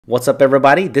What's up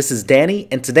everybody, this is Danny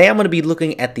and today I'm going to be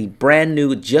looking at the brand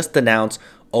new just announced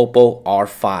Oppo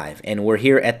R5, and we're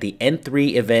here at the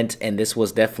N3 event, and this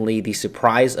was definitely the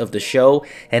surprise of the show,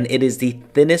 and it is the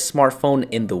thinnest smartphone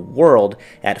in the world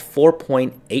at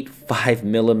 4.85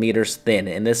 millimeters thin,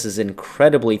 and this is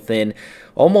incredibly thin,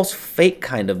 almost fake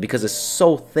kind of because it's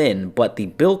so thin, but the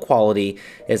build quality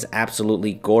is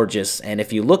absolutely gorgeous. And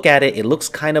if you look at it, it looks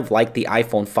kind of like the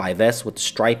iPhone 5S with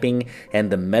striping and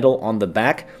the metal on the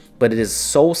back, but it is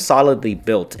so solidly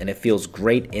built and it feels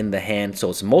great in the hand.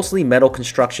 So it's mostly metal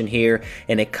construction here,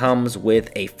 and it comes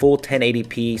with a full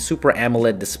 1080p Super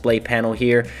AMOLED display panel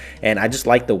here, and I just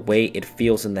like the way it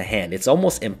feels in the hand. It's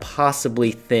almost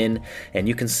impossibly thin, and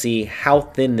you can see how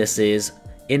thin this is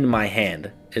in my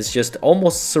hand. It's just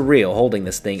almost surreal holding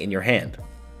this thing in your hand.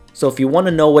 So if you want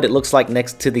to know what it looks like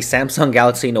next to the Samsung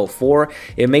Galaxy Note 4,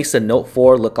 it makes the Note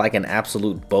 4 look like an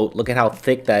absolute boat. Look at how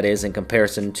thick that is in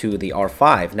comparison to the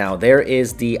R5. Now there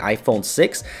is the iPhone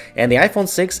 6, and the iPhone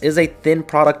 6 is a thin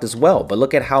product as well, but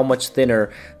look at how much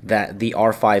thinner that the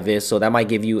R5 is, so that might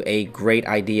give you a great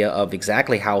idea of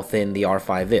exactly how thin the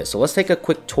R5 is. So let's take a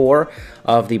quick tour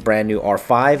of the brand new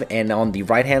R5, and on the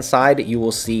right hand side you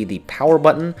will see the power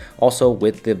button, also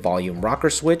with the volume rocker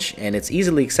switch, and it's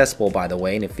easily accessible by the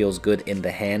way, and it feels good in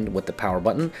the hand with the power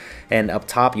button. And up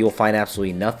top you'll find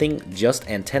absolutely nothing, just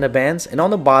antenna bands, and on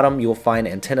the bottom you'll find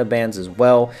antenna bands as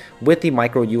well with the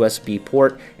micro USB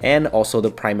port and also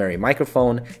the primary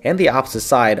microphone, and the opposite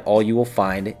side all you will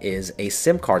find is a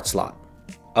SIM card slot.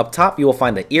 Up top, you will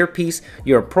find the earpiece,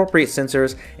 your appropriate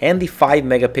sensors, and the 5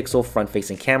 megapixel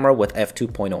front-facing camera with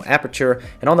f2.0 aperture,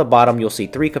 and on the bottom you'll see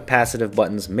 3 capacitive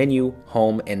buttons: menu,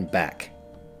 home, and back.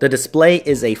 The display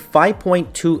is a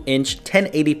 5.2-inch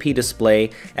 1080p display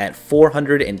at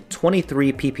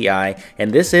 423 ppi,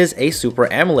 and this is a Super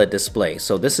AMOLED display,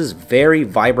 so this is very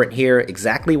vibrant here,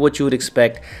 exactly what you would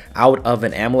expect out of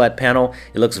an AMOLED panel.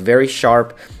 It looks very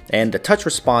sharp, and the touch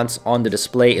response on the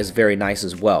display is very nice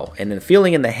as well. And then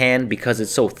feeling in the hand, because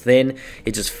it's so thin,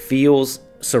 it just feels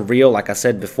surreal, like I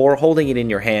said before, holding it in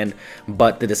your hand.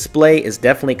 But the display is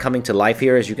definitely coming to life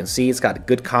here. As you can see, it's got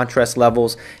good contrast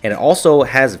levels, and it also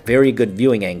has very good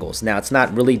viewing angles. Now it's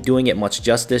not really doing it much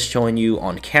justice showing you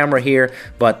on camera here,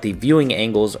 but the viewing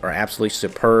angles are absolutely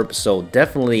superb, so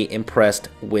definitely impressed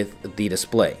with the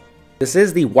display. This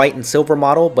is the white and silver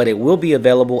model, but it will be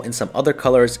available in some other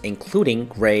colors, including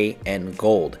gray and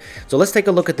gold. So let's take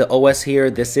a look at the OS here.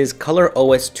 This is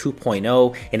ColorOS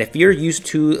 2.0, and if you're used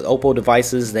to Oppo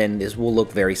devices, then this will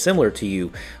look very similar to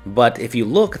you. But if you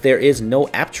look, there is no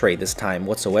app tray this time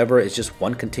whatsoever. It's just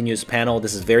one continuous panel.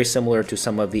 This is very similar to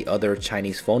some of the other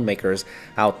Chinese phone makers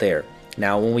out there.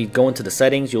 Now when we go into the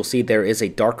settings, you'll see there is a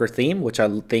darker theme, which I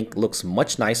think looks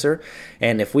much nicer.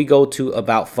 And if we go to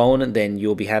About Phone, then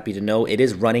you'll be happy to know it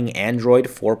is running Android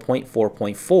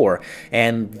 4.4.4,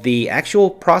 and the actual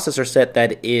processor set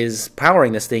that is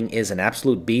powering this thing is an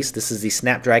absolute beast. This is the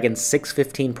Snapdragon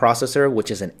 615 processor,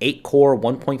 which is an 8-core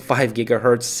 1.5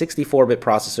 gigahertz 64-bit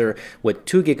processor with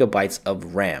 2 gigabytes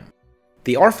of RAM.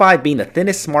 The R5 being the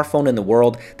thinnest smartphone in the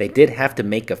world, they did have to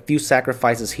make a few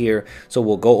sacrifices here, so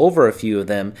we'll go over a few of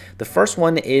them. The first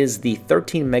one is the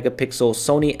 13 megapixel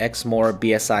Sony Exmor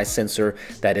BSI sensor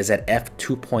that is at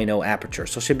f2.0 aperture,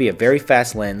 so it should be a very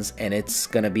fast lens, and it's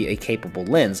going to be a capable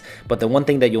lens. But the one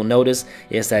thing that you'll notice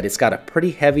is that it's got a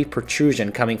pretty heavy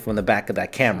protrusion coming from the back of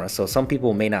that camera, so some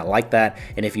people may not like that,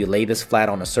 and if you lay this flat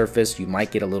on a surface, you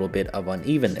might get a little bit of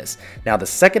unevenness. Now the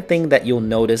second thing that you'll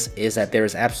notice is that there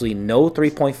is absolutely no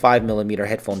 3.5 millimeter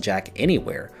headphone jack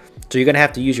anywhere. So you're going to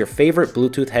have to use your favorite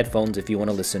Bluetooth headphones if you want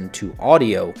to listen to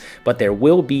audio, but there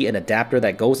will be an adapter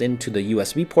that goes into the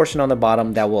USB portion on the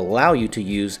bottom that will allow you to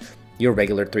use your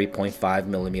regular 3.5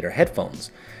 millimeter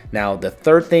headphones. Now the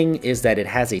third thing is that it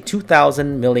has a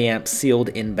 2000 milliamp sealed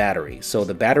in battery. So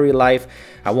the battery life,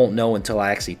 I won't know until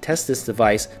I actually test this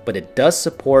device, but it does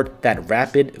support that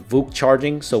rapid VOOC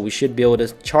charging, so we should be able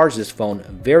to charge this phone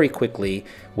very quickly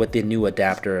with the new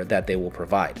adapter that they will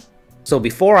provide. So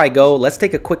before I go, let's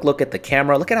take a quick look at the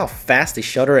camera. Look at how fast the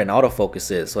shutter and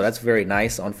autofocus is. So that's very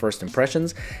nice on first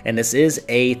impressions. And this is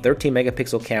a 13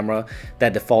 megapixel camera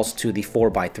that defaults to the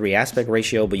 4:3 aspect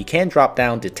ratio, but you can drop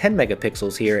down to 10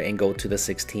 megapixels here and go to the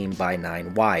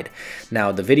 16:9 wide.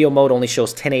 Now the video mode only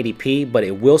shows 1080p, but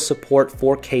it will support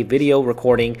 4K video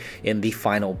recording in the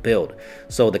final build.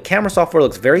 So the camera software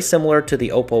looks very similar to the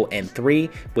Oppo N3,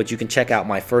 which you can check out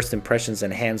my first impressions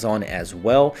and hands-on as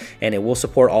well. And it will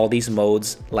support all these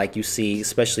modes like you see,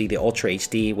 especially the Ultra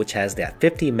HD, which has that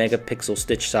 50 megapixel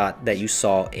stitch shot that you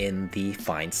saw in the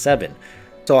Find 7.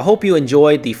 So I hope you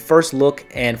enjoyed the first look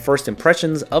and first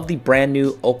impressions of the brand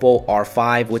new Oppo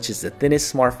R5, which is the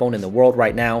thinnest smartphone in the world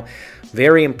right now.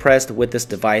 Very impressed with this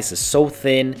device. It's so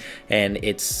thin and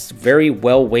it's very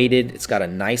well weighted. It's got a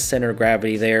nice center of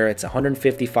gravity there. It's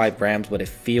 155 grams, but it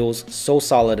feels so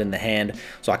solid in the hand.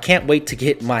 So I can't wait to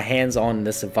get my hands on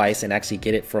this device and actually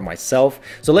get it for myself.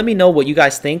 So let me know what you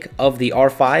guys think of the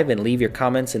R5 and leave your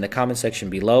comments in the comment section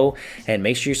below. And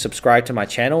make sure you subscribe to my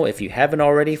channel if you haven't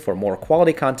already for more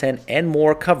quality content and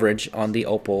more coverage on the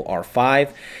Oppo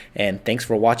R5. And thanks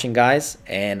for watching, guys,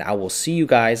 and I will see you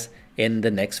guys in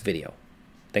the next video.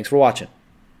 Thanks for watching.